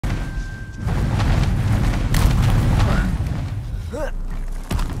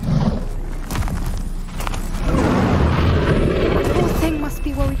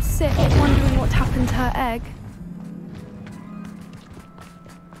egg.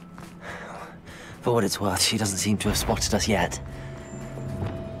 For what it's worth, she doesn't seem to have spotted us yet.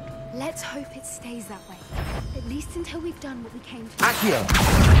 Let's hope it stays that way. At least until we've done what we came to. Accio!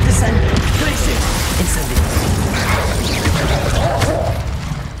 Descend! Places! Incendiary!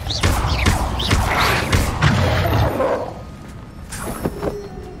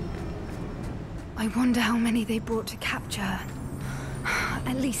 I wonder how many they brought to capture her.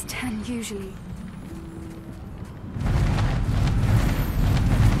 At least 10 usually.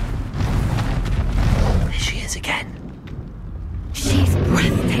 There she is again. She's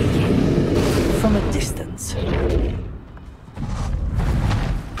breathtaking. From a distance.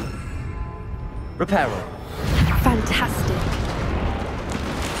 Reparo. Fantastic.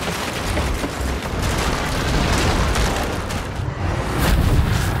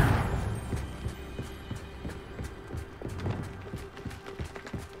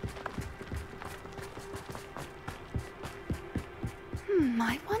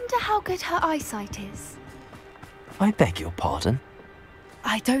 I wonder how good her eyesight is. I beg your pardon?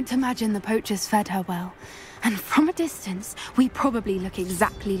 I don't imagine the poachers fed her well. And from a distance, we probably look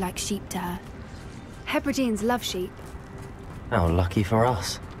exactly like sheep to her. Hebrideans love sheep. How lucky for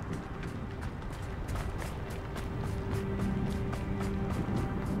us.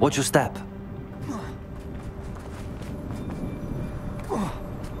 Watch your step.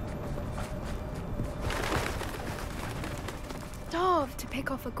 Starved to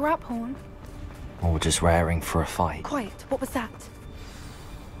pick off a grabhorn. Or just raring for a fight. Quiet, what was that?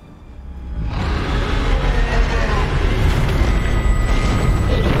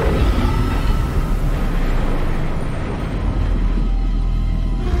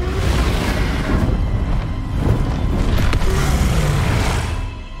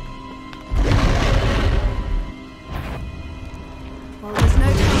 Well, there's no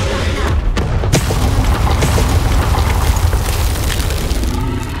time for that now.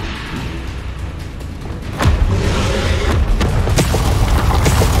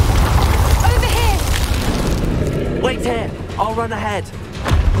 Wait here! I'll run ahead.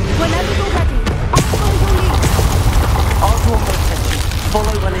 Whenever you're ready, I'll follow your lead. I'll draw more attention.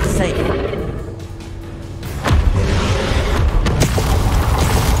 Follow when it's safe.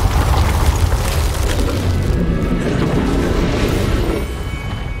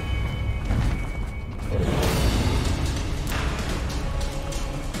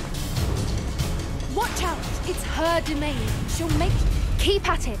 Watch out! It's her domain. She'll make... Keep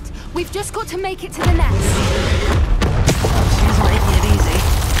at it. We've just got to make it to the nest. She's making it easy.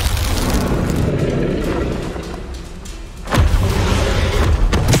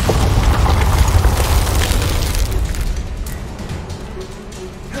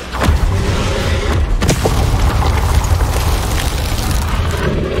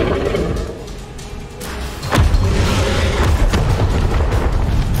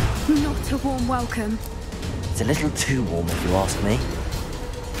 Not a warm welcome. It's a little too warm if you ask me.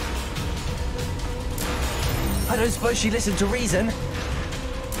 I don't suppose she listened to reason.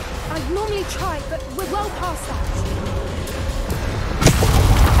 I'd normally try, but we're well past that.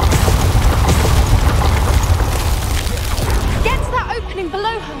 Get to that opening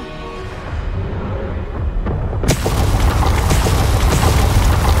below her.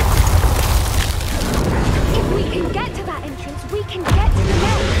 If we can get to that entrance, we can get to the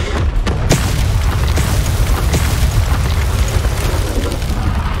nest.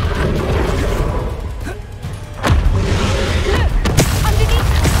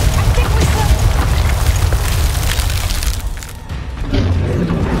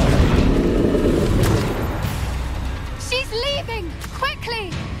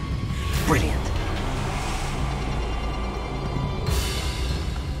 Brilliant.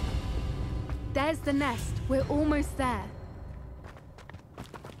 There's the nest. We're almost there.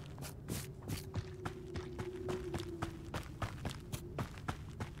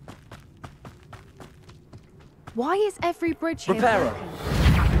 Why is every bridge here Reparo. broken?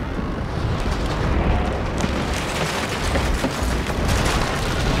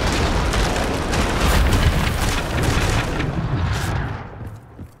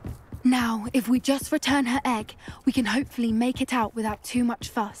 Now, if we just return her egg, we can hopefully make it out without too much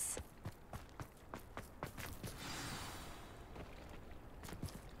fuss.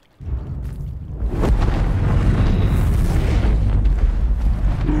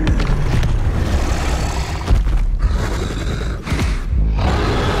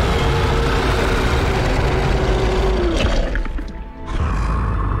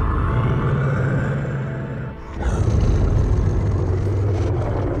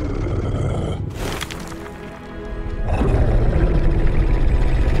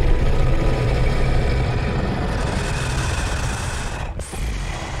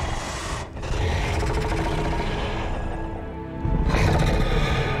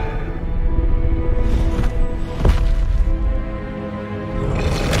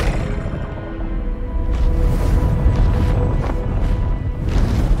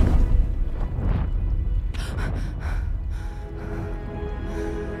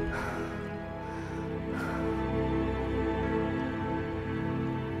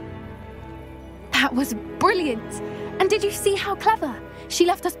 That was brilliant. And did you see how clever? She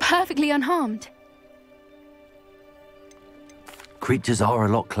left us perfectly unharmed. Creatures are a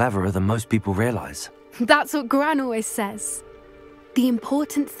lot cleverer than most people realize. That's what Gran always says. The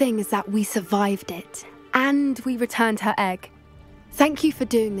important thing is that we survived it, and we returned her egg. Thank you for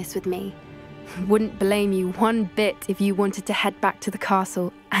doing this with me. Wouldn't blame you one bit if you wanted to head back to the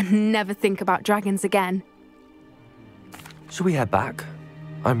castle and never think about dragons again. Shall we head back?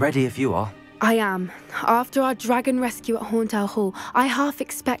 I'm ready if you are. I am. After our dragon rescue at Hauntel Hall, I half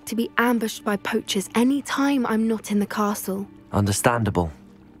expect to be ambushed by poachers any time I'm not in the castle. Understandable.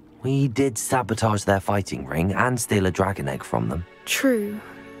 We did sabotage their fighting ring and steal a dragon egg from them. True.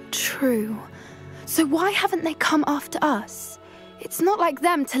 So why haven't they come after us? It's not like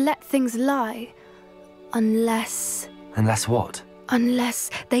them to let things lie. Unless... Unless what? Unless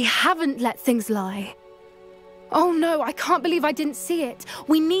they haven't let things lie. Oh no, I can't believe I didn't see it.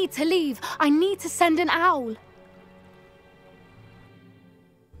 We need to leave. I need to send an owl.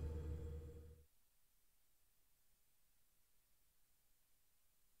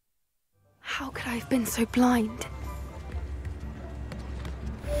 How could I have been so blind?